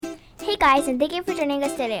Hey guys, and thank you for joining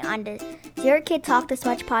us today on the Zero Kid Talk This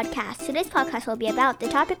Much podcast. Today's podcast will be about the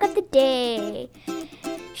topic of the day.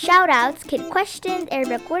 Shout-outs, kid questions,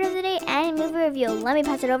 Arabic word of the day, and movie review. Let me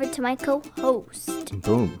pass it over to my co-host.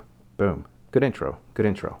 Boom. Good intro.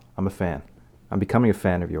 I'm a fan. I'm becoming a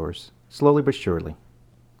fan of yours. Slowly but surely.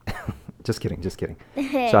 Just kidding.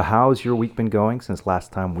 So how's your week been going since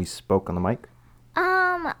last time we spoke on the mic?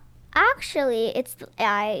 Actually,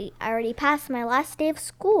 I already passed my last day of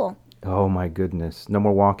school. Oh my goodness. No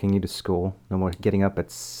more walking you to school. No more getting up at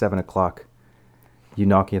 7 o'clock. You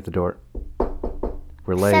knocking at the door.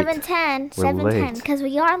 We're late. 7:10, because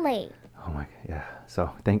we are late. Oh my, yeah.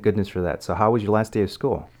 So thank goodness for that. So how was your last day of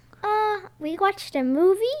school? We watched a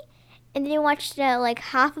movie, and then we watched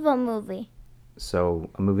half of a movie. So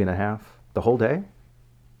a movie and a half? The whole day?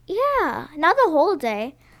 Yeah, not the whole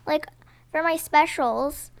day. For my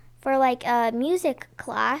specials, for music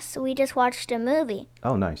class, we just watched a movie.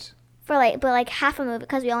 Oh, nice. But half a movie,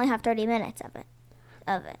 because we only have 30 minutes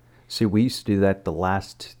of it. See, we used to do that the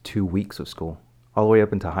last 2 weeks of school, all the way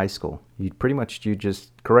up into high school. You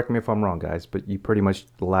just, correct me if I'm wrong, guys, but you pretty much,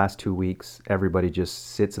 the last 2 weeks, everybody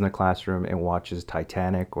just sits in the classroom and watches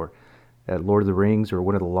Titanic or Lord of the Rings or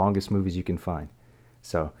one of the longest movies you can find.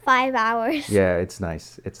 So 5 hours. Yeah, it's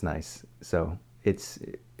nice. So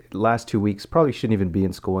last 2 weeks, probably shouldn't even be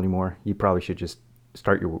in school anymore. You probably should just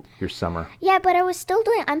start your summer. Yeah, but I'm still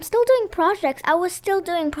doing projects. I was still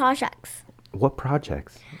doing projects. What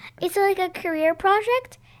projects? It's like a career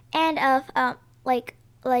project, and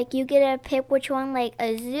you get to pick which one, like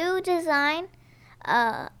a zoo design.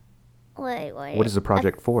 What is the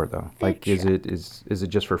project for though? Is it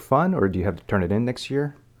just for fun, or do you have to turn it in next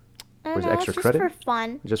year? Or is it extra credit? Just for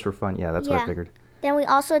fun. Just for fun, yeah. That's what I figured. Then we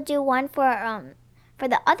also do one for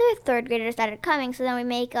the other third graders that are coming. So then we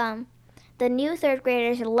make the new third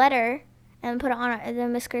graders a letter and put it on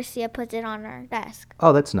then Miss Garcia puts it on our desk.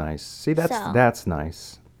 Oh, that's nice. See, that's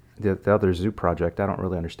nice. The other zoo project, I don't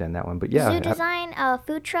really understand that one, but yeah. Zoo design,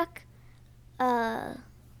 food truck,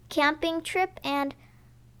 camping trip, and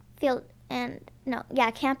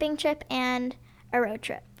camping trip and a road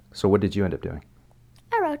trip. So what did you end up doing?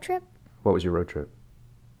 A road trip. What was your road trip?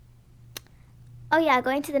 Oh yeah,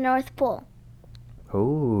 going to the North Pole.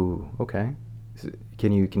 Oh, okay.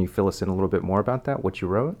 Can you fill us in a little bit more about that? What you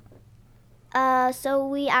wrote? So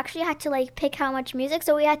we actually had to pick how much music.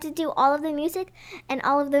 So we had to do all of the music and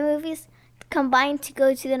all of the movies combined to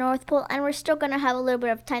go to the North Pole, and we're still gonna have a little bit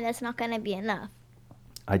of time. That's not gonna be enough.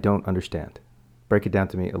 I don't understand. Break it down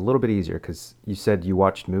to me a little bit easier, because you said you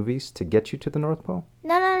watched movies to get you to the North Pole?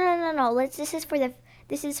 No. This is for the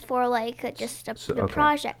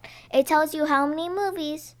project. It tells you how many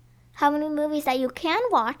movies that you can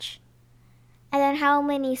watch, and then how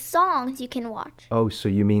many songs you can watch. Oh, so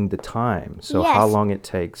you mean the time? So yes, how long it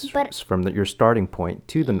takes from your starting point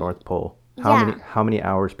to the North Pole? How many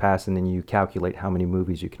hours pass, and then you calculate how many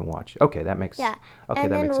movies you can watch? Okay, that makes sense. Okay,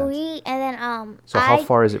 that makes sense. So how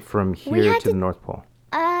far is it from here to the North Pole?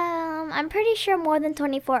 I'm pretty sure more than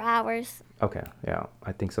 24 hours. Okay, yeah,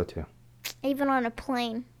 I think so too. Even on a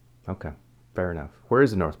plane. Okay, fair enough. Where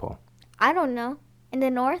is the North Pole? I don't know. In the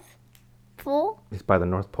North Pole? It's by the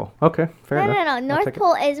North Pole. Okay, fair enough. No. North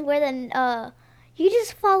Pole is where you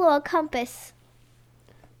just follow a compass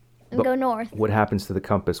and go north. What happens to the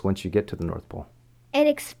compass once you get to the North Pole? It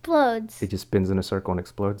explodes. It just spins in a circle and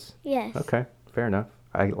explodes? Yes. Okay, fair enough.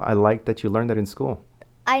 I like that you learned that in school.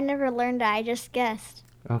 I never learned that. I just guessed.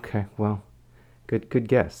 Okay, well, good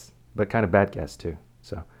guess, but kind of bad guess too.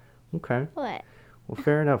 So, okay. What? Well,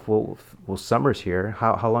 fair enough. Well, summer's here.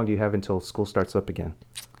 How long do you have until school starts up again?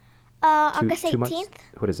 August 18th. 2 months?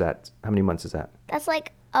 What is that? How many months is that? That's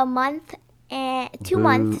like a month and 2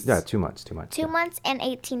 months. Yeah, 2 months. 2 months and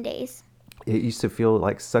 18 days. It used to feel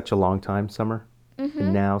like such a long time, summer. Mm-hmm.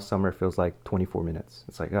 And now summer feels like 24 minutes.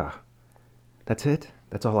 It's like, that's it?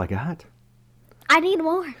 That's all I got? I need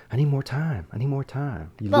more. I need more time.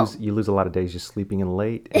 You lose a lot of days just sleeping in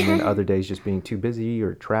late, and then other days just being too busy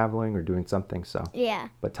or traveling or doing something. So yeah.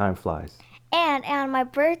 But time flies. And my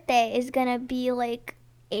birthday is gonna be like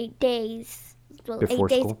 8 days. Before 8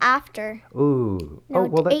 days school? after. Ooh. No,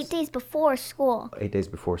 that's 8 days before school. 8 days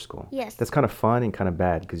before school. Yes. That's kind of fun and kind of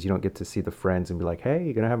bad, because you don't get to see the friends and be like, hey,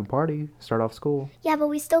 you're gonna have a party, start off school. Yeah, but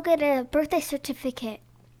we still get a birthday certificate.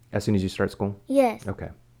 As soon as you start school? Yes. Okay.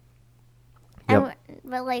 Yep.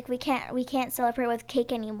 But we can't celebrate with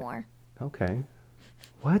cake anymore. Okay.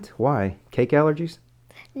 What? Why? Cake allergies?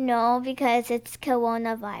 No, because it's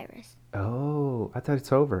coronavirus. Oh, I thought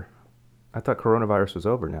it's over. I thought coronavirus was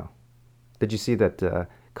over now. Did you see that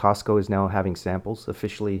Costco is now having samples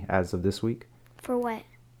officially as of this week? For what?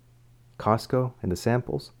 Costco and the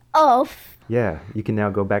samples. Oh, Yeah, you can now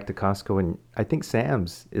go back to Costco, and I think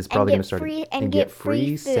Sam's is probably going to start and get get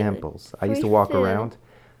free food. samples. I used to Free walk food. around.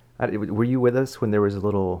 Were you with us when there's a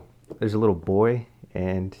little boy,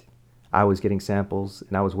 and I was getting samples,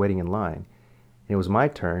 and I was waiting in line, and it was my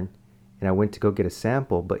turn, and I went to go get a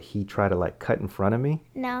sample, but he tried to like cut in front of me,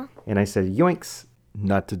 No. and I said, "Yoinks!"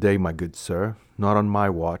 "Not today, my good sir. Not on my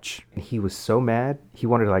watch." And he was so mad. He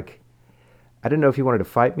wanted to like, I didn't know if he wanted to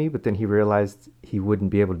fight me, but then he realized he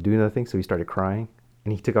wouldn't be able to do nothing, so he started crying,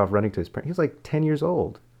 and he took off running to his parents. He was like 10 years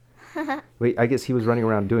old. Wait, I guess he was running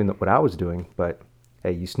around doing what I was doing, but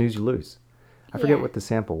hey, you snooze, you lose. I forget Yeah. what the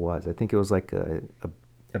sample was. I think it was like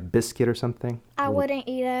a biscuit or something. I wouldn't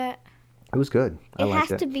eat it. It was good. I It liked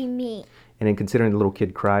has it. to be meat. And then considering the little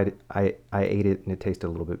kid cried, I ate it, and it tasted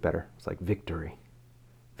a little bit better. It's like victory.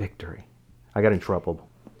 Victory. I got in trouble,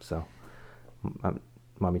 so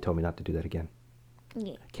mommy told me not to do that again.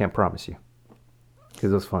 Yeah. Can't promise you.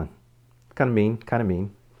 Because it was fun. Kind of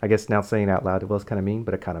mean. I guess now saying it out loud, it was kind of mean,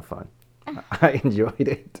 but kind of fun. I enjoyed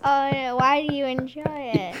it. Oh, no. Why do you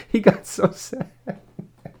enjoy it? He got so sad.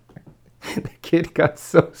 The kid got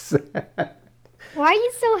so sad. Why are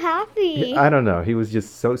you so happy? I don't know. He was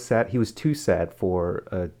just so sad. He was too sad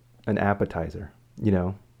for an appetizer, you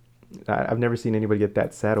know. I've never seen anybody get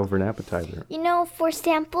that sad over an appetizer. You know, for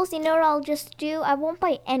samples, you know what I'll just do? I won't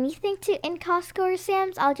buy anything in Costco or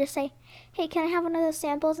Sam's. I'll just say, hey, can I have one of those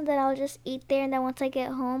samples? And then I'll just eat there. And then once I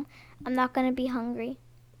get home, I'm not going to be hungry.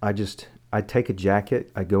 I take a jacket.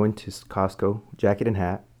 I go into Costco, jacket and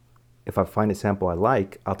hat. If I find a sample I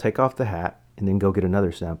like, I'll take off the hat and then go get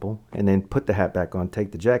another sample. And then put the hat back on,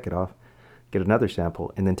 take the jacket off, get another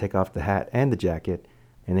sample, and then take off the hat and the jacket,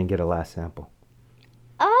 and then get a last sample.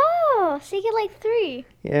 Oh, so you get like 3.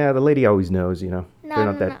 Yeah, the lady always knows, you know. No, they're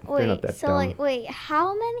not no, that, no. they're Wait, not that so dumb. like, wait,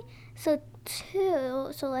 how many? So 2,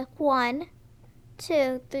 so like 1,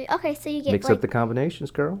 2, 3. Okay, so you get Mix like, up the combinations,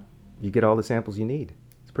 girl. You get all the samples you need.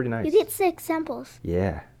 It's pretty nice. you get 6 samples.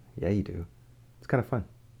 Yeah, you do. It's kind of fun.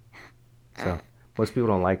 So most people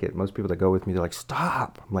don't like it. Most people that go with me, they're like,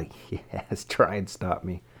 stop. I'm like, yes, try and stop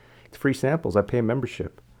me. It's free samples. I pay a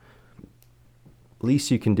membership. Least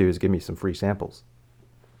you can do is give me some free samples.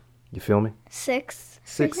 You feel me? 6, for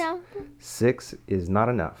 6. example. 6 is not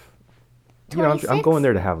enough. You know, I'm 26? going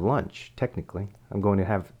there to have lunch, technically. I'm going to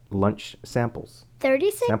have lunch samples,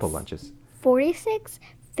 36, sample lunches. 46,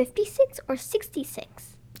 56, or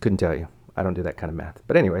 66? Couldn't tell you. I don't do that kind of math.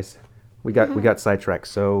 But anyways, we got sidetracked.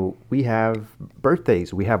 So we have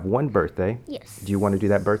birthdays. We have one birthday. Yes. Do you want to do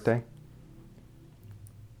that birthday?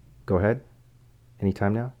 Go ahead.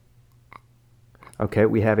 Anytime now? Okay,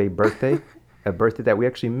 we have a birthday. A birthday that we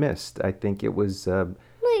actually missed. I think it was,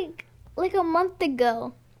 Like a month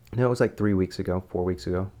ago. no, it was like 3 weeks ago, 4 weeks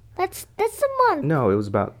ago. That's a month. No, it was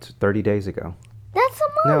about 30 days ago. That's a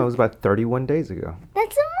month. No, it was about 31 days ago.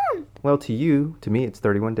 That's a month. Well, to me, it's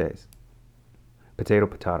 31 days.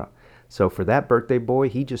 Potato. So for that birthday boy,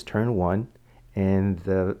 he just turned 1, and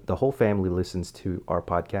the whole family listens to our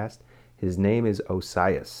podcast. His name is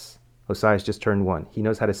Osias. Osias just turned 1. He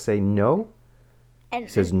knows how to say no. And He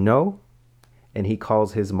says no, and he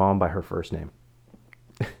calls his mom by her first name.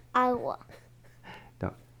 Iowa.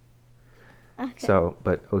 No. Okay. So,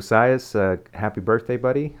 but Osias, happy birthday,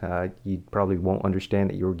 buddy. You probably won't understand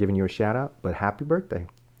that you were giving you a shout out, but happy birthday.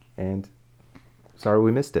 And sorry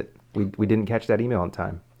we missed it. We didn't catch that email in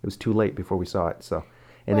time. It was too late before we saw it. So,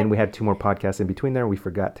 and then we had 2 more podcasts in between there, and we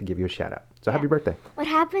forgot to give you a shout out. So happy birthday. What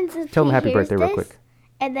happens if Tell him he happy hears birthday real this, quick.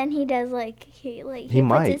 And then he does he He puts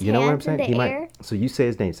might. his You know what I'm hands in saying? the He air. might. So you say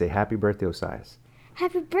his name. Say happy birthday, Osias.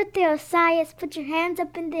 Happy birthday, Osias. Put your hands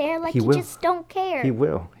up in the air like He you will. just don't care. He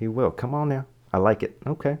will. Come on now. I like it.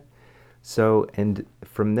 Okay. So, and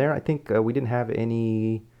from there, I think we didn't have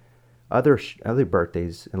any other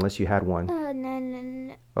birthdays unless you had one.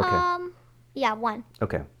 No. Okay. Yeah, 1.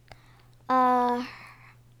 Okay.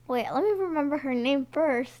 Wait, let me remember her name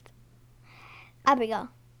first. Abigail.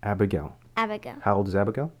 Abigail. How old is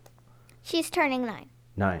Abigail? She's turning 9.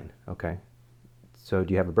 9. Okay. So,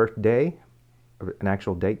 do you have a birthday, an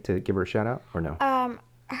actual date to give her a shout out, or no?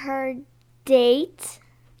 Her date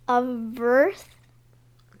of birth.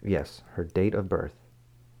 Yes, her date of birth.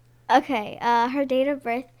 Okay, her date of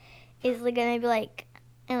birth is gonna be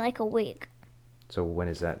in a week. So when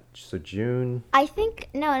is that? So June. I think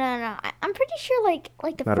no. I'm pretty sure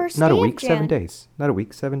the first not day a week, of June. 7 days. Not a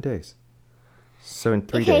week, 7 days. So in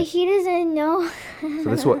 3 Okay, days. he doesn't know. So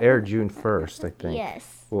this will air June 1st, I think.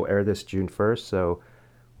 Yes. We'll air this June 1st. So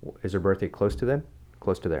is her birthday close to then?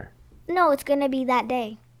 Close to there. No, it's gonna be that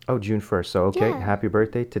day. Oh, June 1st. So okay, Yeah. happy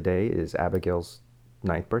birthday. Today is Abigail's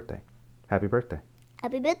 9th birthday. Happy birthday.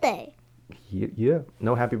 Happy birthday. Yeah.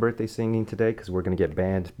 No happy birthday singing today because we're going to get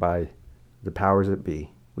banned by the powers that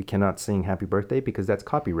be. We cannot sing happy birthday because that's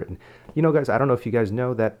copywritten. You know, guys, I don't know if you guys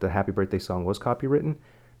know that the happy birthday song was copywritten.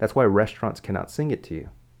 That's why restaurants cannot sing it to you.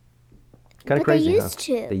 Kind of But they crazy, used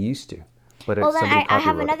huh? to. They used to. But Well, then somebody I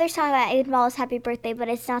have copywrote it. another song that involves happy birthday, but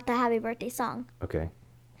it's not the happy birthday song. Okay.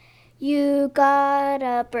 You got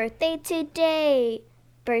a birthday today.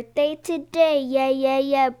 Birthday today. Yeah, yeah,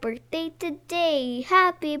 yeah. Birthday today.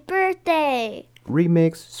 Happy birthday.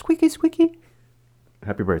 Remix. Squeaky, squeaky.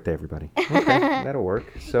 Happy birthday, everybody. Okay, that'll work.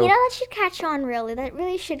 So You know, that should catch on, really. That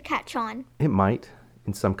really should catch on. it might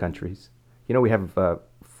in some countries. You know, we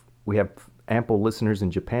have ample listeners in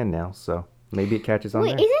Japan now, so maybe it catches on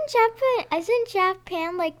Wait, there. isn't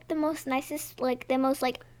Japan like the most nicest, like the most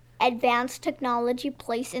like advanced technology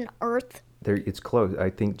place in Earth? It's close. I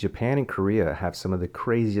think Japan and Korea have some of the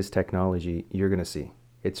craziest technology you're gonna see.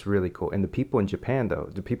 It's really cool. And the people in Japan, though,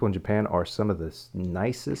 the people in Japan are some of the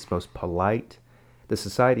nicest, most polite. The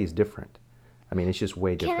society is different. I mean, it's just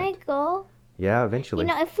way Can different. I go? Yeah, eventually. You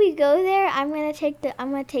know, if we go there, I'm gonna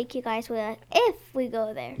take you guys with us. If we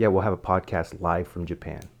go there, Yeah, we'll have a podcast live from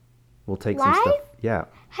Japan. We'll take some Live? stuff. Yeah,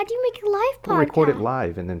 how do you make a live podcast? we'll record it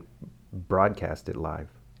live and then broadcast it live.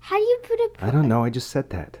 How do you put it? I don't know. I just said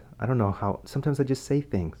that. I don't know how. Sometimes I just say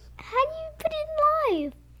things. How do you put it in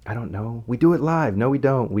live? I don't know. We do it live. No, we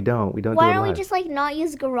don't. We don't. We don't Why do it don't live. we just like not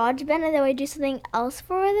use GarageBand and then we do something else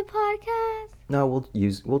for the podcast? No,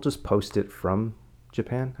 we'll just post it from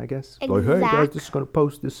Japan, I guess. Like, hey guys, this is gonna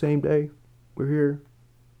post the same day. We're here.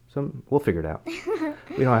 We'll figure it out.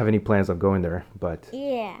 We don't have any plans on going there, but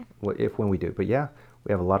Yeah. when we do. But yeah,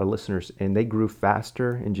 we have a lot of listeners, and they grew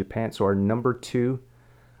faster in Japan. So our number 2,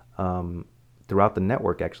 throughout the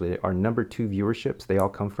network, actually, our number 2 viewerships, they all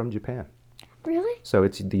come from Japan. Really? So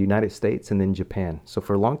it's the United States and then Japan. So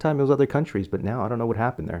for a long time it was other countries, but now I don't know what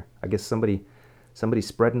happened there. I guess somebody's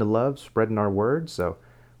spreading the love, spreading our word. So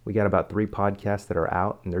we got about 3 podcasts that are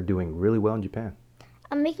out, and they're doing really well in Japan.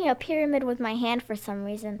 I'm making a pyramid with my hand for some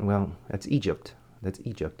reason. Well, that's Egypt. That's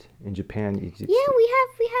Egypt. In Japan, Yeah, we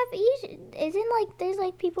have Egypt. Isn't like there's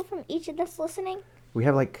like people from Egypt that's listening? we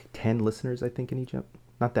have like 10 listeners, I think, in Egypt.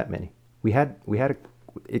 Not that many.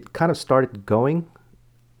 It kind of started going.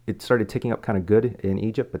 It started ticking up kind of good in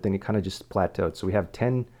Egypt, but then it kind of just plateaued. So we have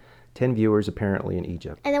 10 viewers apparently in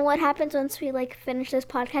Egypt. And then what happens once we like finish this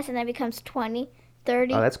podcast and then it becomes 20,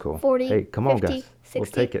 30, Oh, that's cool. 40, Hey, come on, 50, guys. 60, We'll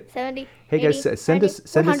take it. 70, Hey 80, guys, send 90,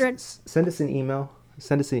 100. us an email.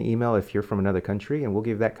 Send us an email if you're from another country, and we'll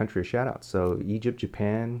give that country a shout out. So Egypt,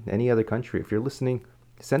 Japan, any other country, if you're listening,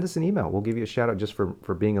 send us an email. We'll give you a shout out just for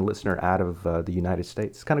being a listener out of the United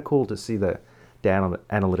States. It's kind of cool to see the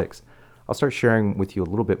analytics. I'll start sharing with you a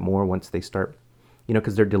little bit more once they start,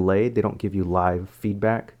 because they're delayed. They don't give you live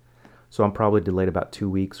feedback. So I'm probably delayed about 2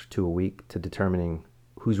 weeks to a week to determining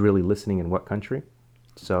who's really listening in what country.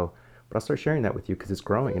 So, but I'll start sharing that with you because it's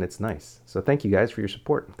growing and it's nice. So thank you guys for your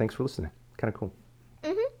support. Thanks for listening. Kind of cool.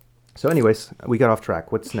 So anyways, we got off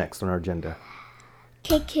track. What's next on our agenda?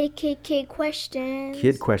 K questions.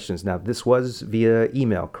 Kid questions. Now, this was via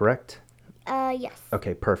email, correct? Yes.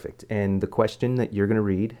 Okay, perfect. And the question that you're going to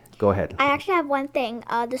read, go ahead. I actually have one thing.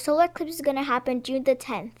 The solar eclipse is going to happen June the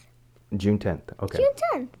 10th. June 10th. Okay. June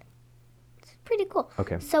 10th. It's pretty cool.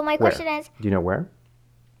 Okay. So my Where? question is, Do you know where?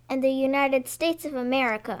 in the United States of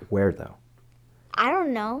America. Where, though? I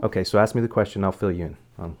don't know. Okay, so ask me the question. I'll fill you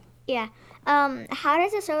in. Yeah. How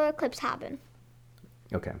does a solar eclipse happen?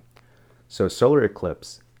 Okay. So solar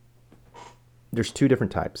eclipse, there's 2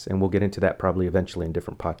 different types, and we'll get into that probably eventually in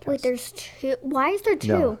different podcasts. Wait, there's 2. Why is there 2?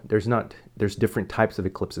 No, there's not. There's different types of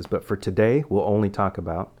eclipses, but for today, we'll only talk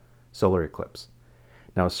about solar eclipse.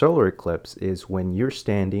 Now, a solar eclipse is when you're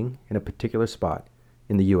standing in a particular spot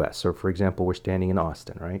in the U.S. So, for example, we're standing in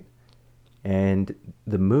Austin, right? And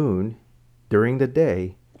the moon, during the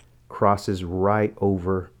day, crosses right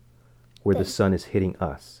over where the sun is hitting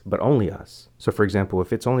us, but only us. So, for example,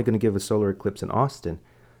 if it's only going to give a solar eclipse in Austin,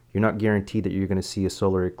 you're not guaranteed that you're going to see a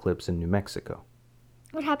solar eclipse in New Mexico.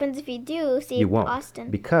 What happens if you do see You won't,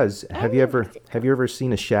 Austin? because have you ever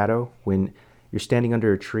seen a shadow when you're standing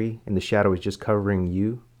under a tree and the shadow is just covering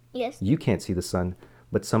you? Yes. You can't see the sun,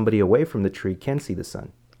 but somebody away from the tree can see the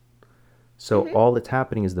sun. So all that's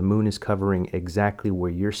happening is the moon is covering exactly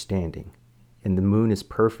where you're standing, and the moon is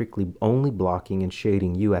perfectly only blocking and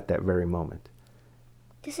shading you at that very moment.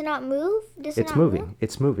 Does it not move? It's moving.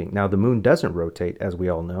 It's moving. Now, the moon doesn't rotate, as we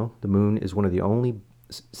all know. The moon is one of the only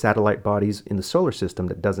satellite bodies in the solar system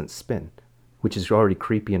that doesn't spin, which is already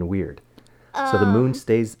creepy and weird. So the moon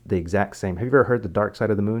stays the exact same. Have you ever heard the dark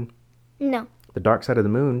side of the moon? No. The dark side of the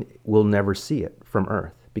moon, we'll never see it from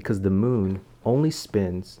Earth because the moon only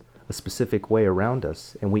spins a specific way around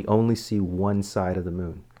us, and we only see one side of the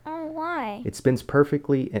moon. Oh, why? It spins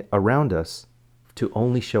perfectly around us to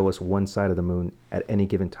only show us one side of the moon at any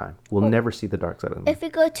given time. We'll never see the dark side of the moon. If we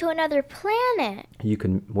go to another planet,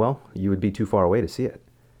 You would be too far away to see it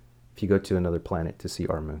if you go to another planet to see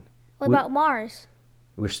our moon. what about Mars?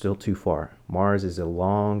 We're still too far. Mars is a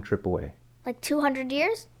long trip away. Like 200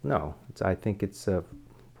 years? No, I think it's a,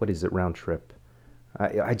 what is it, round trip?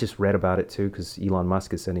 I just read about it too because Elon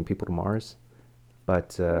Musk is sending people to Mars.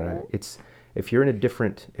 But it's if you're in a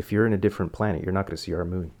different planet, you're not going to see our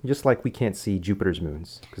moon. Just like we can't see Jupiter's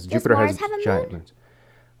moons because Jupiter Mars has have a giant moon? moons.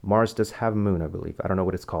 Mars does have a moon, I believe. I don't know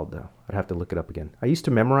what it's called though. I'd have to look it up again. I used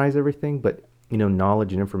to memorize everything, but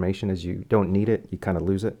knowledge and information, as you don't need it, you kind of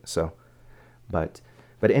lose it. So, but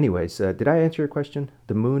anyways, did I answer your question?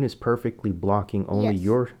 The moon is perfectly blocking only Yes.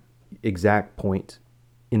 your exact point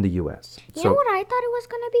in the U.S. You know what I thought it was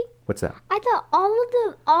going to be? What's that? I thought all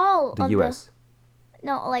The of U.S.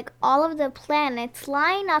 all of the planets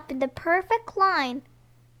line up in the perfect line.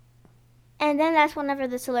 And then that's whenever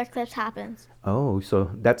the solar eclipse happens. Oh, so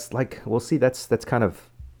that's like, well, see, that's kind of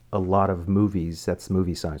a lot of movies. That's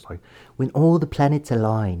movie science. Like, When all the planets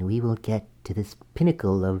align, we will get to this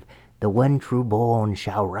pinnacle of the one true born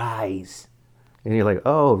shall rise. and you're like,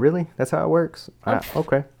 oh, really? That's how it works?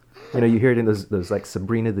 Okay. You hear it in those like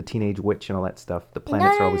Sabrina the Teenage Witch and all that stuff. The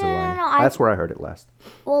planets are always aligning. That's where I heard it last.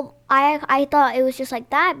 Well, I thought it was just like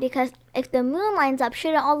that because if the moon lines up,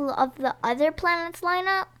 shouldn't all of the other planets line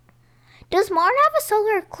up? Does Mars have a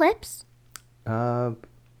solar eclipse? I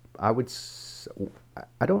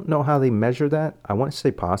don't know how they measure that. I want to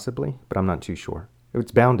say possibly, but I'm not too sure.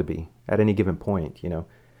 It's bound to be at any given point,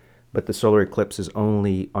 But the solar eclipse is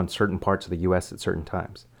only on certain parts of the U.S. at certain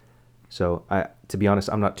times. So, to be honest,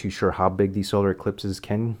 I'm not too sure how big these solar eclipses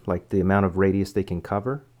can, like the amount of radius they can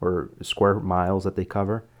cover or square miles that they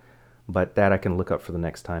cover. But that I can look up for the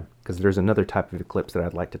next time because there's another type of eclipse that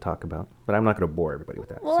I'd like to talk about. But I'm not going to bore everybody with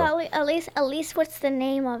that. Well, So, at least what's the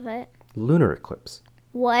name of it? lunar eclipse.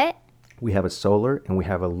 What? We have a solar and we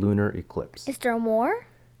have a lunar eclipse. Is there more?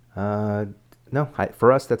 No,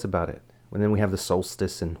 for us, that's about it. And then we have the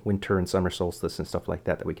solstice and winter and summer solstice and stuff like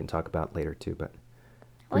that we can talk about later too. But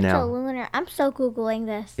for What's now, a lunar? I'm still Googling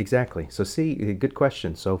this. exactly. So see, good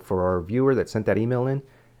question. So for our viewer that sent that email in,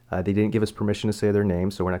 they didn't give us permission to say their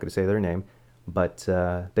name, so we're not going to say their name. But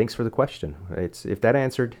thanks for the question. If that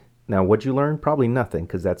answered. Now, what'd you learn? Probably nothing,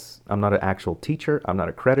 because I'm not an actual teacher. I'm not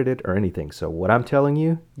accredited or anything. So what I'm telling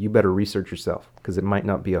you, you better research yourself, because it might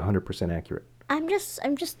not be 100% accurate. I'm just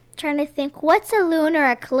trying to think. What's a lunar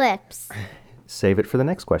eclipse? Save it for the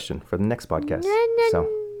next question, for the next podcast. No. So,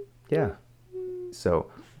 yeah. So,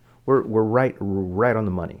 we're right on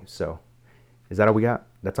the money. So, is that all we got?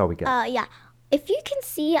 That's all we got. Yeah. If you can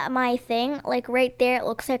see my thing, like right there, it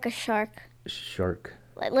looks like a shark. Shark.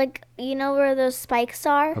 Like where those spikes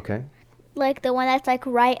are? Okay. Like the one that's like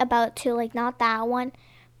right about to, like not that one,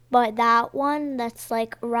 but that one that's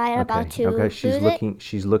like right about to Okay. lose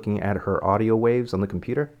She's looking at her audio waves on the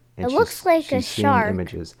computer. And It looks like a she's seeing shark.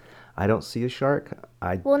 Images. I don't see a shark.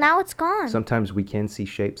 Well, now it's gone. Sometimes we can see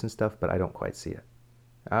shapes and stuff, but I don't quite see it.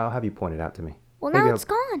 I'll have you point it out to me. Well, Maybe now it's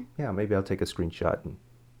gone. Yeah, maybe I'll take a screenshot and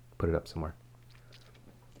put it up somewhere.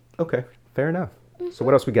 Okay, fair enough. So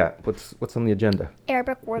what else we got? What's on the agenda?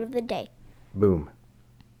 Arabic word of the day. Boom.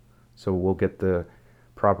 So we'll get the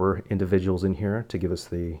proper individuals in here to give us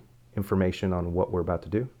the information on what we're about to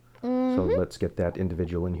do. So let's get that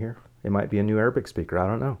individual in here. It might be a new Arabic speaker. I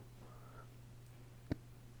don't know.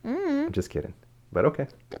 I'm just kidding. But okay.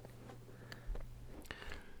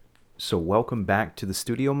 So welcome back to the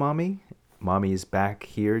studio, Mommy. Mommy is back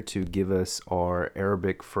here to give us our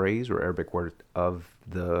Arabic phrase or Arabic word of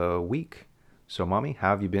the week. So, Mommy,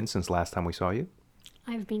 how have you been since last time we saw you?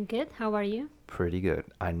 I've been good. How are you? Pretty good.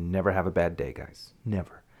 I never have a bad day, guys.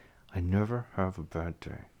 Never. I never have a bad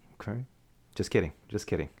day. Okay? Just kidding. Just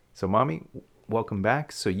kidding. So, Mommy, welcome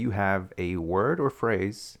back. So, you have a word or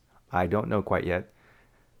phrase. I don't know quite yet.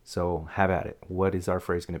 So, have at it. What is our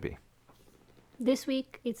phrase going to be? This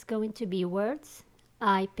week it's going to be words.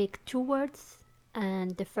 I picked 2 words,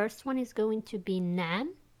 and the first one is going to be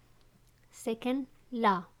nam. Second,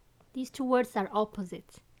 la. These 2 words are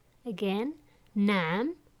opposites. Again,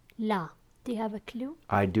 nam, la. Do you have a clue?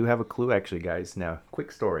 I do have a clue, actually, guys. Now, quick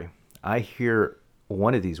story. I hear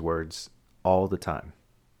one of these words all the time.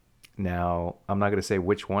 Now, I'm not going to say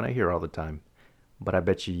which one I hear all the time, but I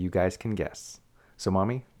bet you guys can guess. So,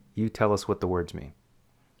 Mommy, you tell us what the words mean.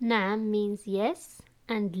 Nam means yes,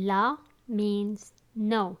 and la means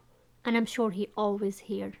no. And I'm sure he always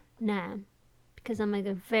hear nam, because I'm like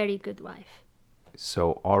a very good wife.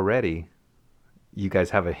 So already, you guys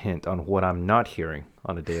have a hint on what I'm not hearing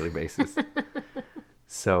on a daily basis.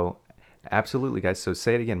 So, absolutely, guys. So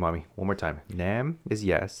say it again, Mommy, one more time. Nam is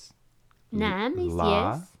yes. Nam is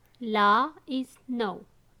La. yes. La is no.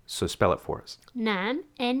 So spell it for us. Nam,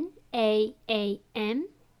 N-A-A-M.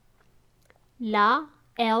 La,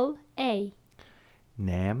 L-A.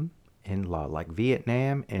 Nam and la, like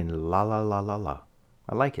Vietnam and la la la la la.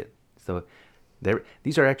 I like it. So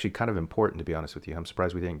these are actually kind of important, to be honest with you. I'm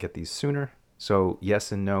surprised we didn't get these sooner. So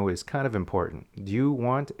yes and no is kind of important. Do you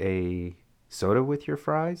want a soda with your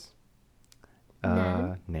fries?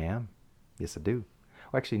 Nam. Yes, I do.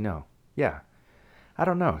 Well, actually, no. Yeah. I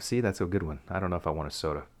don't know. See, that's a good one. I don't know if I want a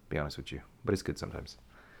soda, to be honest with you. But it's good sometimes.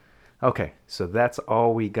 Okay, so that's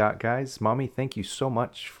all we got, guys. Mommy, thank you so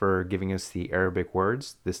much for giving us the Arabic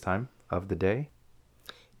words this time of the day.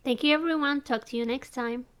 Thank you, everyone. Talk to you next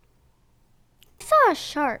time. I saw a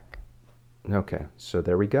shark. Okay, so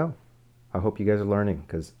there we go. I hope you guys are learning,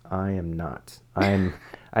 because I am not. I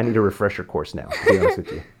need a refresher course now, to be honest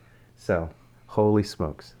with you. So, holy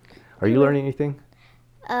smokes. Are you learning anything?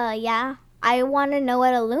 Yeah. I want to know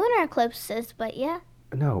what a lunar eclipse is, but yeah.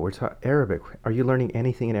 No, we're talking Arabic. Are you learning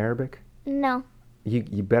anything in Arabic? No. You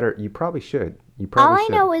probably should. You All probably I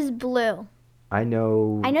should. know is blue. I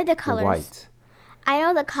know the colors. white. I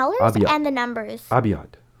know the colors Abiyad. and the numbers.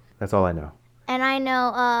 Abiyad. That's all I know. And I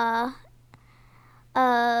know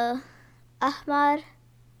Ahmad.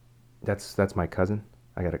 That's my cousin.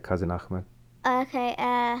 I got a cousin Ahmed. Okay,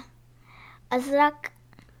 Azrak.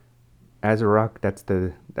 Azarok,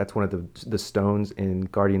 that's one of the stones in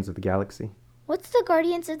Guardians of the Galaxy. What's the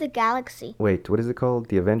Guardians of the Galaxy? Wait, what is it called?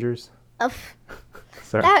 The Avengers?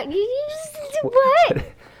 Sorry. You just what?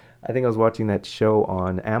 I think I was watching that show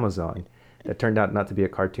on Amazon that turned out not to be a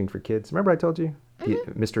cartoon for kids. Remember I told you?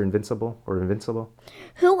 Mr. Invincible or Invincible?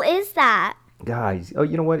 Who is that? Guys, oh,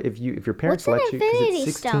 you know what? If your parents What's an let you, 'cause Infinity it's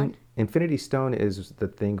 16. Stone? Infinity Stone is the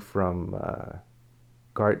thing from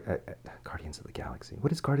Guardians of the Galaxy.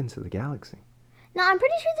 What is Guardians of the Galaxy? No, I'm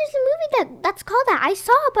pretty sure there's a movie that's called that. I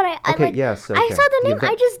saw it, but I Okay, like, yes. I Okay. saw the name.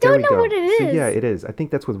 I just There don't we know go. what it is. So, yeah, it is. I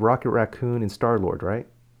think that's with Rocket Raccoon and Star-Lord, right?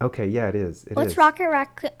 Okay, yeah, it is. What's Rocket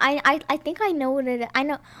Raccoon? I think I know what it is. I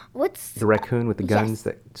know what's The raccoon with the guns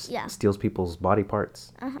that Yeah. steals people's body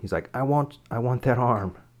parts. He's like, I want that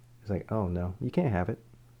arm. He's like, oh no, you can't have it.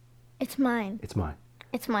 It's mine. It's mine.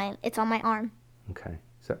 It's mine. It's on my arm. Okay.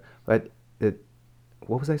 So, but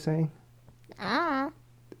what was I saying? Ah.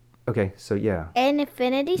 Okay, so yeah, An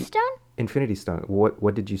Infinity Stone? Infinity Stone.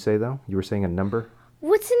 What did you say though? You were saying a number?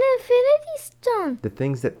 What's an Infinity Stone? The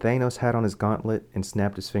things that Thanos had on his gauntlet and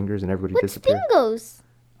snapped his fingers and everybody What's disappeared. Thingos?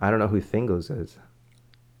 I don't know who Thingos is.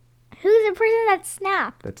 Who's the person that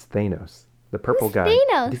snapped? That's Thanos, the purple Who's guy.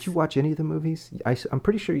 Thanos? Did you watch any of the movies? I'm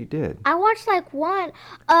pretty sure you did. I watched like one.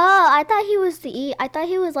 Oh, I thought he was I thought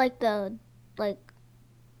he was like the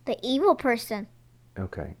evil person.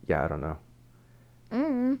 Okay, yeah, I don't know.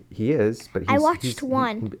 Mm. He is, but I he's, watched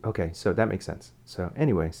one. Okay, so that makes sense. So,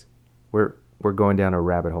 anyways, we're going down a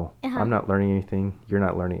rabbit hole. Uh-huh. I'm not learning anything. You're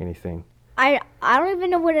not learning anything. I don't even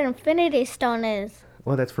know what an Infinity Stone is.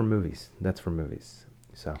 Well, that's for movies.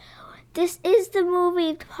 So, This is the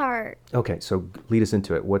movie part. okay, so lead us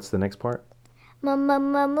into it. What's the next part?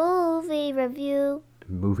 Movie review.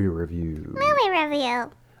 Movie review. Movie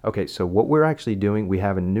review. Okay, so what we're actually doing, we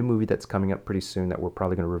have a new movie that's coming up pretty soon that we're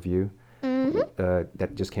probably going to review.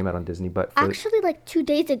 That just came out on Disney, but Actually, like 2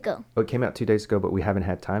 days ago. it came out 2 days ago, but we haven't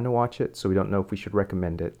had time to watch it, so we don't know if we should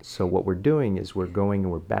recommend it. So what we're doing is we're going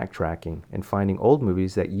and we're backtracking and finding old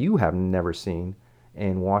movies that you have never seen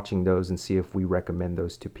and watching those and see if we recommend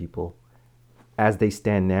those to people as they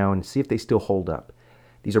stand now and see if they still hold up.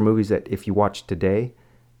 These are movies that if you watch today,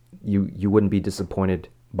 you wouldn't be disappointed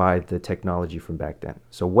by the technology from back then.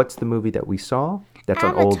 So what's the movie that we saw? That's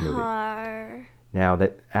an old movie. Avatar. Now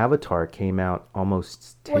that Avatar came out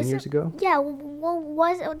almost 10 years ago. Yeah,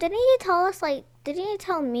 well, didn't he tell us, like, didn't he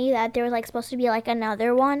tell me that there was, like, supposed to be, like,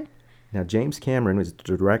 another one? Now, James Cameron was the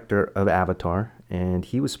director of Avatar, and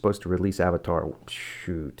he was supposed to release Avatar,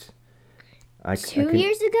 shoot. 2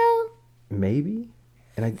 years ago? Maybe?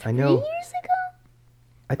 And I know. 3 years ago?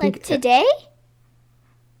 I think Like, today?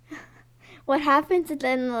 What happens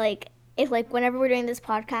then, like, if, like, whenever we're doing this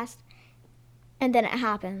podcast, and then it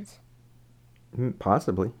happens?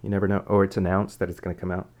 Possibly. You never know. Or it's announced that it's going to come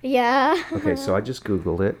out. Yeah. Okay, so I just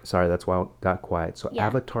Googled it. Sorry, that's why I got quiet. So Yeah.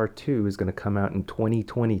 Avatar 2 is going to come out in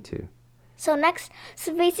 2022. So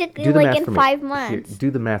basically, Do the like, math in for me. 5 Here, months. do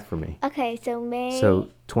the math for me. Okay, so May. So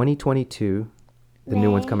 2022, the new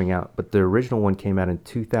one's May. coming out, but the original one came out in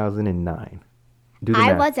 2009. Do the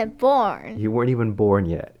I math. wasn't born. You weren't even born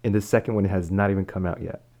yet, and the second one has not even come out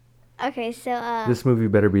yet. Okay, so This movie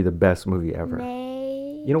better be the best movie ever.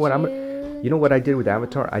 May. You know what? June, You know what I did with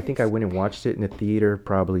Avatar? I think I went and watched it in the theater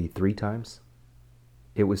probably 3 times.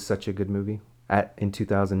 It was such a good movie. In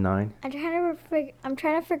 2009. I'm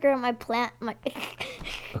trying to figure out my plan.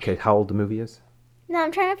 Okay, how old the movie is? No,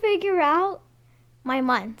 I'm trying to figure out my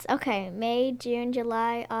months. Okay, May, June,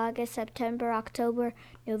 July, August, September, October,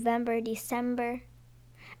 November, December.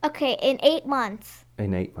 Okay, in 8 months,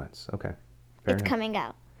 In 8 months. Okay. Fair it's enough. coming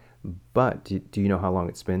out. But do you know how long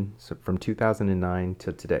it's been? So from 2009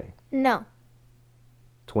 to today. No,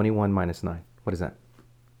 21 minus 9. What is that?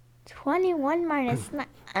 21 minus 9.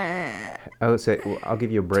 I would say I'll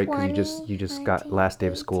give you a break because you just got 19, last day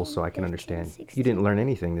of school, so I can 15, understand. 16. You didn't learn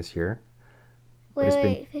anything this year. Wait, it's been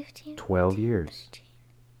wait, 15. 12 years.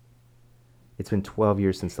 It's been 12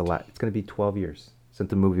 years since the last. It's going to be 12 years since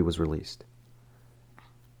the movie was released.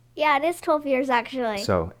 Yeah, it is 12 years actually.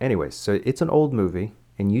 So, anyways, so it's an old movie,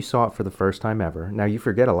 and you saw it for the first time ever. Now you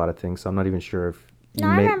forget a lot of things, so I'm not even sure if No,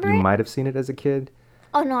 I remember you it. might have seen it as a kid.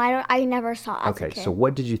 Oh no, I never saw it as a Okay, kid. so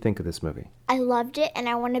what did you think of this movie? I loved it, and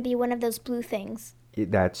I want to be one of those blue things.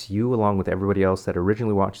 That's you along with everybody else that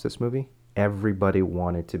originally watched this movie. Everybody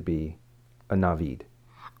wanted to be a Navid.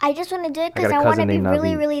 I just want to do it I because got a I want to cousin be named really,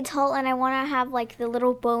 Navid. really tall, and I want to have like the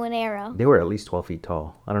little bow and arrow. They were at least 12 feet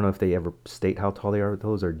tall. I don't know if they ever state how tall they are.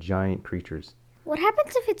 Those are giant creatures. What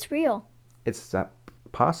happens if it's real? It's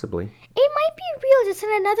possibly It might be real, just in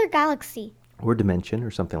another galaxy. or dimension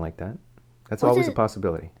or something like that. That's What's always a it-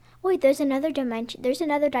 possibility. Wait, there's another dimension. There's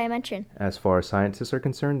another dimension. As far as scientists are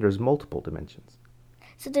concerned, there's multiple dimensions.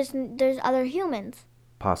 So there's other humans.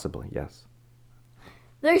 Possibly, yes.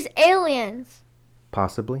 There's aliens.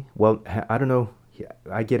 Possibly. Well, I don't know.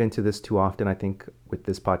 I get into this too often, I think, with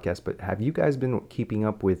this podcast, but have you guys been keeping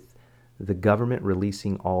up with the government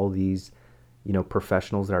releasing all these,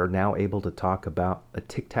 professionals that are now able to talk about a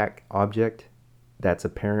Tic Tac object that's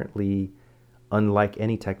apparently unlike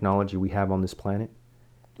any technology we have on this planet?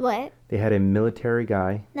 What? They had a military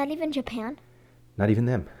guy, Not even Japan. not even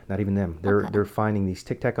them. They're finding these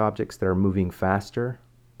Tic Tac objects that are moving faster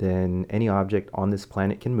than any object on this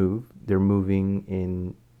planet can move. They're moving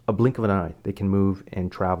in a blink of an eye. They can move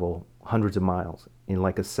and travel hundreds of miles in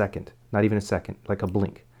like a second. Not even a second, like a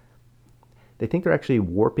blink. They think they're actually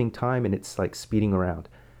warping time and it's like speeding around.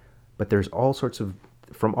 But there's all sorts of,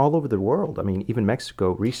 from all over the world. I mean, even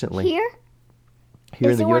Mexico recently. Here? Here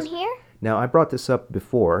Is in the there US. one here? Now, I brought this up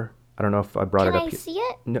before. I don't know if I brought Can it up I here. see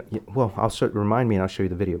it? No, well, remind me and I'll show you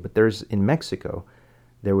the video. But in Mexico,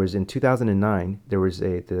 there was in 2009, there was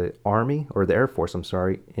the Army, or the Air Force, I'm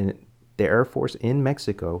sorry, in the Air Force in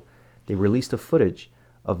Mexico, they released a footage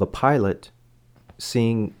of a pilot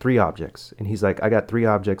seeing 3 objects. And he's like, I got 3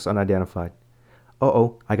 objects unidentified.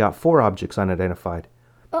 Uh-oh, I got 4 objects unidentified.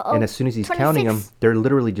 Uh-oh. And as soon as he's counting them, 26. they're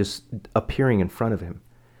literally just appearing in front of him.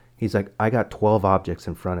 He's like, I got 12 objects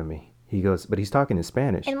in front of me. He goes, but he's talking in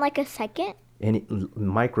Spanish. In like a second? And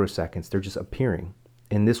microseconds, they're just appearing.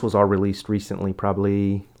 And this was all released recently,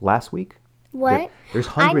 probably last week. What? There's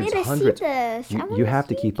hundreds, I need to hundreds. see this. I You wanna have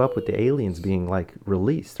to see keep up with the aliens being like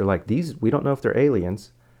released. They're like, we don't know if they're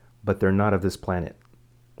aliens, but they're not of this planet.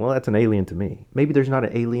 Well, that's an alien to me. Maybe there's not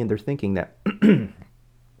an alien. They're thinking that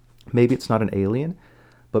maybe it's not an alien,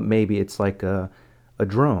 but maybe it's like a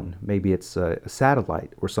drone. Maybe it's a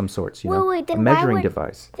satellite or some sorts, Wait, a then measuring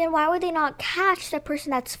device. Then why would they not catch the person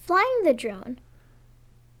that's flying the drone?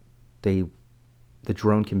 The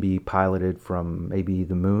drone can be piloted from maybe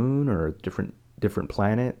the moon or a different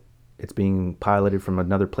planet. It's being piloted from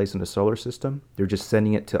another place in the solar system. They're just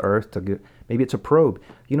sending it to Earth maybe it's a probe.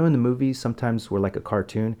 In the movies sometimes we're like a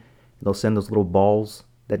cartoon, they'll send those little balls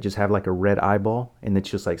that just have like a red eyeball and it's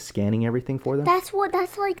just like scanning everything for them. That's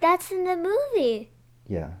in the movie.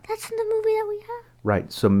 Yeah. That's in the movie that we have.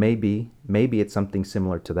 Right. So maybe it's something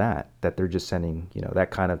similar to that they're just sending, that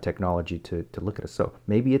kind of technology to look at us. So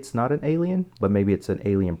maybe it's not an alien, but maybe it's an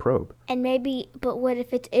alien probe. But what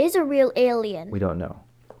if it is a real alien? We don't know.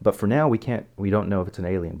 But for now, we don't know if it's an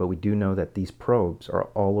alien, but we do know that these probes are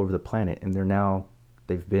all over the planet and they're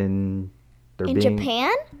In being,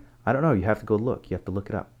 Japan? I don't know. You have to go look. You have to look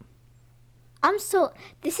it up.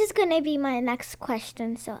 This is going to be my next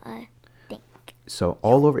question, so think. So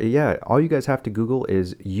all over, yeah, all you guys have to Google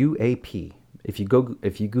is UAP. If you Google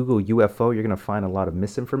UFO, you're going to find a lot of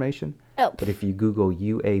misinformation. Oh. But if you Google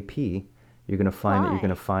UAP, you're going to find that you're Why? going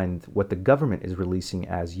to find what the government is releasing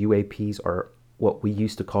as UAPs are what we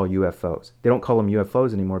used to call UFOs. They don't call them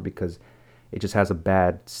UFOs anymore because it just has a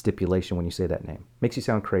bad stipulation when you say that name. Makes you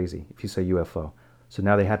sound crazy if you say UFO. So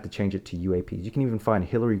now they have to change it to UAPs. You can even find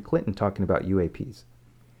Hillary Clinton talking about UAPs.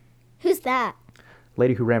 Who's that?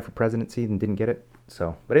 Lady who ran for presidency and didn't get it.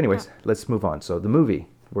 So, but anyways, let's move on. So the movie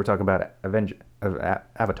we're talking about,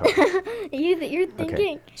 Avatar. You're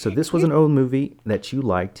thinking So this was an old movie that you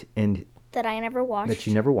liked and that I never watched. that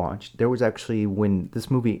you never watched. There was actually, when this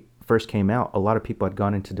movie first came out, a lot of people had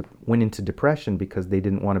went into depression because they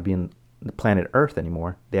didn't want to be in the planet Earth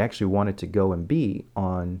anymore. They actually wanted to go and be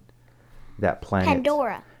on that planet.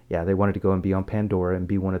 Pandora. Yeah, they wanted to go and be on Pandora and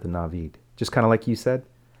be one of the Navid. Just kind of like you said.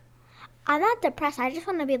 I'm not depressed. I just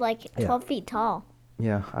want to be like 12 feet tall.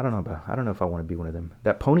 Yeah, I don't know if I want to be one of them.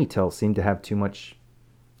 That ponytail seemed to have too much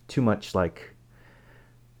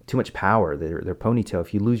power. Their ponytail.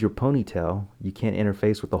 If you lose your ponytail, you can't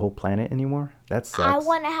interface with the whole planet anymore. That sucks. I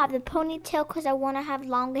want to have the ponytail because I want to have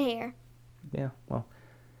long hair. Yeah, well,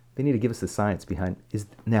 they need to give us the science behind. Is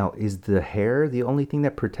the hair the only thing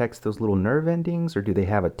that protects those little nerve endings, or do they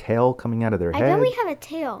have a tail coming out of their head? I bet we have a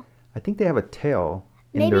tail. I think they have a tail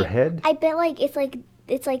in their head. I bet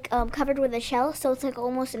it's covered with a shell, so it's like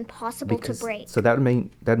almost impossible to break. So that would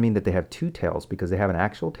mean that they have two tails because they have an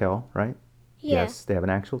actual tail, right? Yeah. Yes, they have an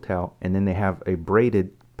actual tail, and then they have a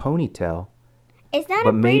braided ponytail. It's not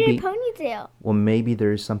a braided ponytail. Well, maybe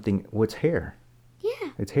there's something. What's hair? Yeah.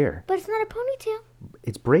 It's hair. But it's not a ponytail.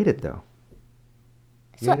 It's braided though.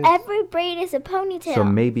 So every braid is a ponytail. So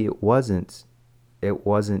maybe it wasn't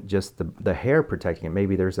just the hair protecting it.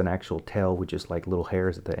 Maybe there's an actual tail with just like little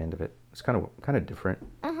hairs at the end of it. It's kind of different.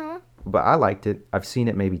 But I liked it. I've seen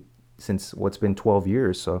it maybe since what's been 12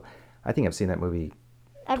 years. So I think I've seen that movie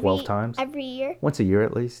 12 times. Every year? Once a year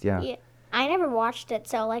at least, yeah. Yeah. I never watched it,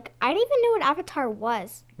 so like I didn't even know what Avatar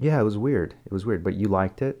was. Yeah, it was weird. But you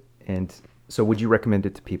liked it, and so would you recommend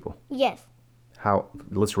it to people? Yes. How?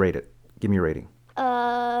 Let's rate it. Give me a rating.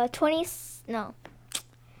 1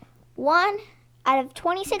 out of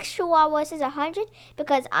 26 chihuahuas is 100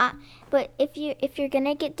 because but if you're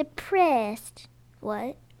gonna get depressed,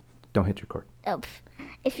 what? Don't hit your cord. Oh,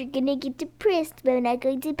 if you're gonna get depressed by not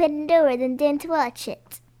going to Pandora, then don't watch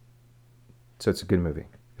it. So it's a good movie.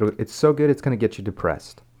 It's so good it's gonna get you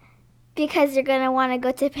depressed. Because you're gonna want to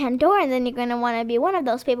go to Pandora, and then you're gonna want to be one of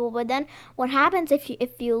those people. But then, what happens if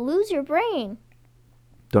you lose your brain?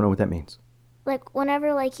 Don't know what that means. Like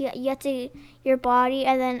whenever like you have to your body,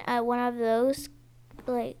 and then one of those,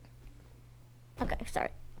 like. Okay, sorry.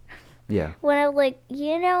 Yeah. Whenever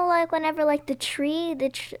whenever like the tree,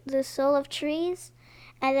 the soul of trees,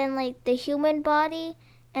 and then like the human body,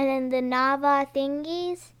 and then the Nava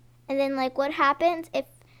thingies, and then like what happens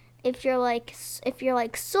if your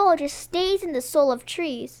soul just stays in the soul of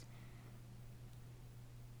trees.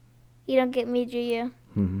 You don't get me, do you?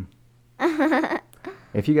 Mm-hmm.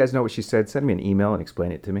 If you guys know what she said, send me an email and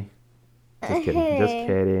explain it to me. Just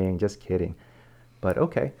kidding. Just kidding. But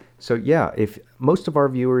okay. So yeah, if most of our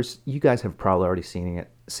viewers, you guys have probably already seen it.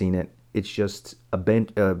 It's just a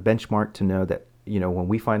benchmark to know that, when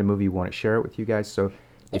we find a movie, we want to share it with you guys. So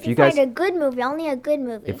if you guys find a good movie, only a good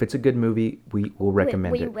movie. If it's a good movie, we will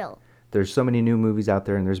recommend it. We will. There's so many new movies out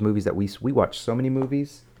there, and there's movies that we watch so many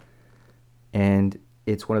movies, and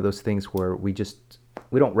it's one of those things where we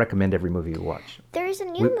don't recommend every movie we watch. There is a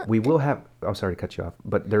new we will have. I'm sorry to cut you off,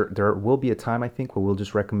 but there will be a time, I think, where we'll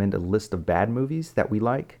just recommend a list of bad movies that we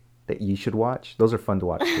like that you should watch. Those are fun to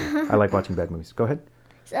watch too. I like watching bad movies. Go ahead.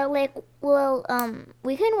 So we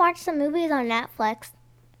can watch some movies on Netflix.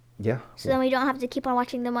 Yeah. So then we don't have to keep on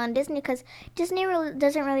watching them on Disney, because Disney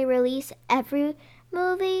doesn't really release every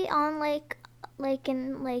movie on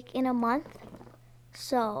in a month.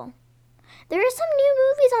 So there are some new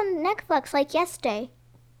movies on Netflix like yesterday.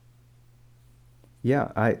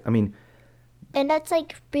 Yeah, I mean. And that's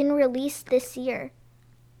been released this year.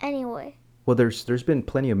 Anyway. Well, there's been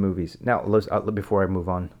plenty of movies. Now, before I move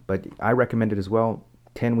on, but I recommend it as well.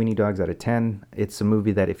 10 Weenie Dogs out of 10. It's a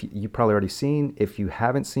movie that if you probably already seen. If you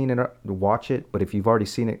haven't seen it, watch it. But if you've already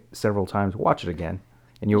seen it several times, watch it again,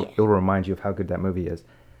 and it'll remind you of how good that movie is.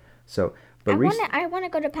 So, but I want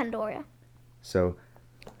to go to Pandora. So,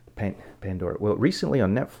 Pandora. Well, recently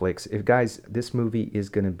on Netflix, this movie is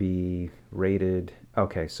going to be rated.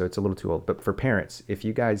 Okay, so it's a little too old, but for parents, if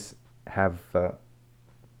you guys have.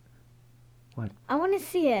 What? I want to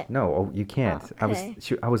see it. No, you can't. Oh, okay.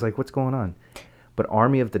 I was like, what's going on? But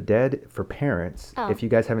Army of the Dead for parents. Oh. If you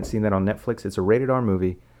guys haven't seen that on Netflix, it's a rated R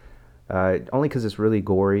movie. Only because it's really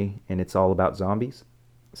gory and it's all about zombies.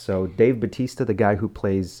 So Dave Bautista, the guy who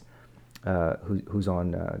plays, who's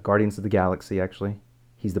on Guardians of the Galaxy, actually,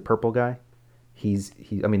 he's the purple guy.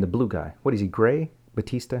 The blue guy. What is he? Gray?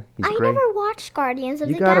 Batista? He's I great. never watched Guardians of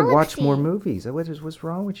You the gotta Galaxy. watch more movies. What's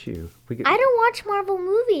wrong with you? I don't watch Marvel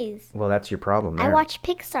movies. Well, that's your problem I there. watch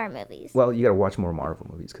Pixar movies. Well, you gotta watch more Marvel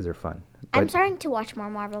movies because they're fun. I'm But- starting to watch more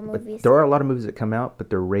Marvel But movies. there are a lot of movies that come out, but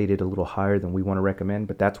they're rated a little higher than we want to recommend.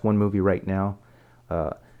 But that's one movie right now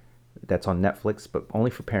that's on Netflix, but only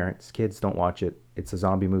for parents. Kids don't watch it. It's a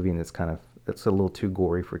zombie movie, and it's a little too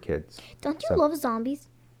gory for kids. Don't you So- love zombies?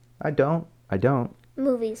 I don't.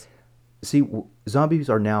 Movies. See, zombies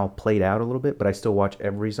are now played out a little bit, but I still watch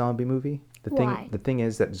every zombie movie. Why? The thing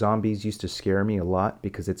is that zombies used to scare me a lot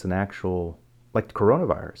because it's an actual, like the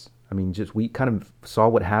coronavirus. I mean, just we kind of saw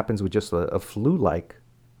what happens with just a flu-like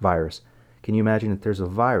virus. Can you imagine if there's a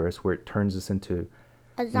virus where it turns us into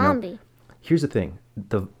A zombie. Here's the thing.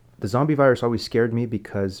 The zombie virus always scared me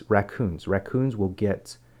because raccoons will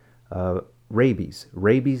get rabies.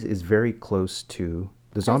 Rabies is very close to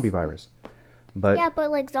the zombie virus. But Yeah,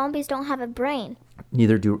 but like zombies don't have a brain.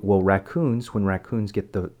 neither do raccoons. When raccoons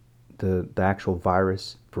get the actual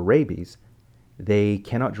virus for rabies, they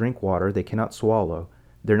cannot drink water, they cannot swallow.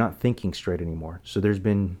 They're not thinking straight anymore. So there's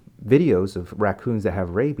been videos of raccoons that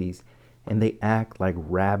have rabies and they act like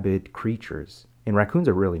rabid creatures. And raccoons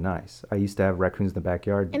are really nice. I used to have raccoons in the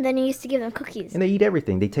backyard. And then you used to give them cookies. And they eat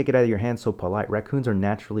everything. They take it out of your hand so polite. Raccoons are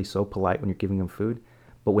naturally so polite when you're giving them food.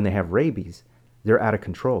 But when they have rabies, they're out of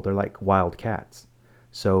control. They're like wild cats.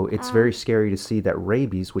 So it's very scary to see that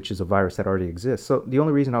rabies, which is a virus that already exists. So the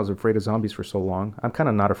only reason I was afraid of zombies for so long, I'm kind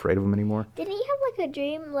of not afraid of them anymore. Didn't you have like a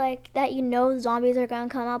dream like that you know zombies are gonna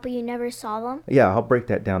come out but you never saw them? Yeah, I'll break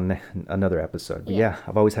that down in another episode. But yeah,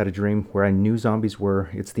 I've always had a dream where I knew zombies were,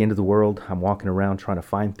 it's the end of the world. I'm walking around trying to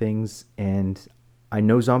find things and I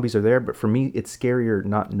know zombies are there, but for me, it's scarier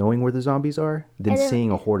not knowing where the zombies are than And then-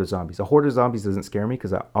 seeing a horde of zombies. A horde of zombies doesn't scare me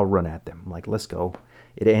because I'll run at them. I'm like, let's go.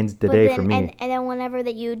 It ends the But day then, for me. And then whenever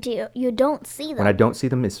that you don't see them. When I don't see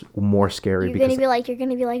them, it's more scary you're because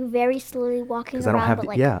gonna be like very slowly walking 'Cause I don't around, have but the-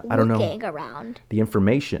 like yeah, I don't know. looking around. the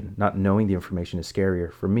information, not knowing the information is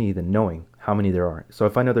scarier for me than knowing how many there are. So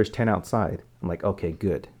if I know there's 10 outside, I'm like, okay,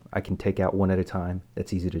 good. I can take out one at a time.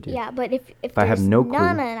 That's easy to do. Yeah, but if I have there's no clue-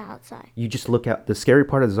 none outside. You just look out. The scary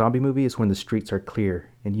part of the zombie movie is when the streets are clear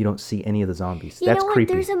and you don't see any of the zombies. You That's know what?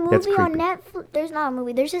 creepy. There's a That's movie on creepy. Netflix. There's not a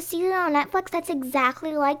movie. There's a season on Netflix that's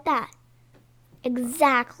exactly like that.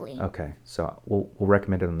 Exactly. Okay, so we'll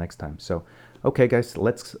recommend it on next time. So, okay, guys,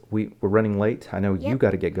 we're running late. I know you Yep.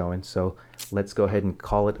 got to get going, so let's go ahead and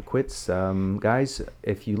call it quits, guys.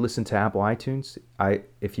 If you listen to Apple iTunes,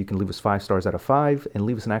 if you can leave us 5 stars out of 5 and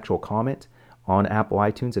leave us an actual comment on Apple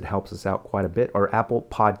iTunes, it helps us out quite a bit. Or Apple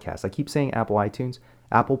Podcasts. I keep saying Apple iTunes,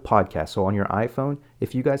 Apple Podcasts. So on your iPhone,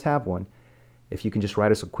 if you guys have one, if you can just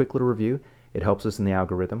write us a quick little review. It helps us in the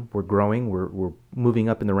algorithm. We're growing. We're moving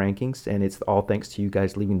up in the rankings, and it's all thanks to you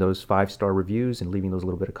guys leaving those 5-star reviews and leaving those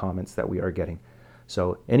little bit of comments that we are getting.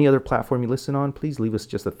 So any other platform you listen on, please leave us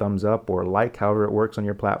just a thumbs up or a like, however it works on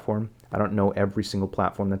your platform. I don't know every single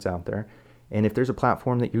platform that's out there. And if there's a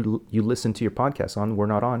platform that you listen to your podcast on, we're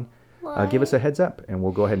not on, give us a heads up, and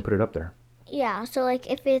we'll go ahead and put it up there. Yeah. So if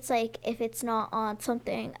it's not on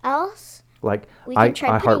something else, Like we can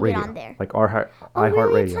try putting it iHeartRadio. on there. Like oh really?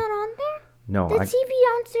 iHeartRadio. It's not on there. No, The TV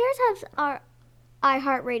downstairs has our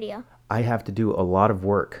iHeartRadio. I have to do a lot of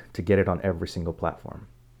work to get it on every single platform.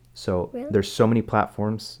 So Really? there's so many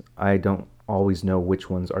platforms, I don't always know which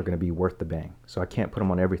ones are going to be worth the bang. So I can't put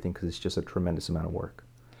them on everything because it's just a tremendous amount of work.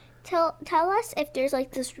 Tell us if there's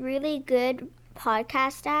like this really good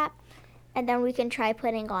podcast app, and then we can try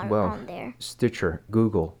putting on there. Stitcher,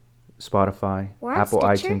 Google, Spotify, We're on Apple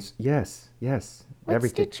Stitcher? iTunes. Yes, What's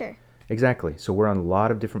everything. Stitcher? Exactly. So we're on a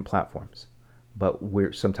lot of different platforms. But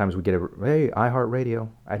sometimes we get hey, iHeartRadio.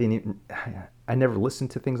 I never listened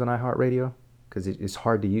to things on iHeartRadio because it's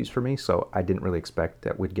hard to use for me. So I didn't really expect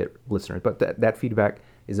that we'd get listeners. But that feedback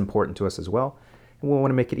is important to us as well. And we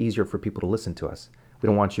want to make it easier for people to listen to us. We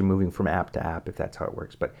don't want you moving from app to app if that's how it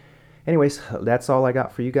works. But anyways, that's all I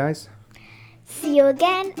got for you guys. See you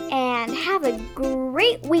again, and have a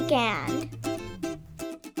great weekend.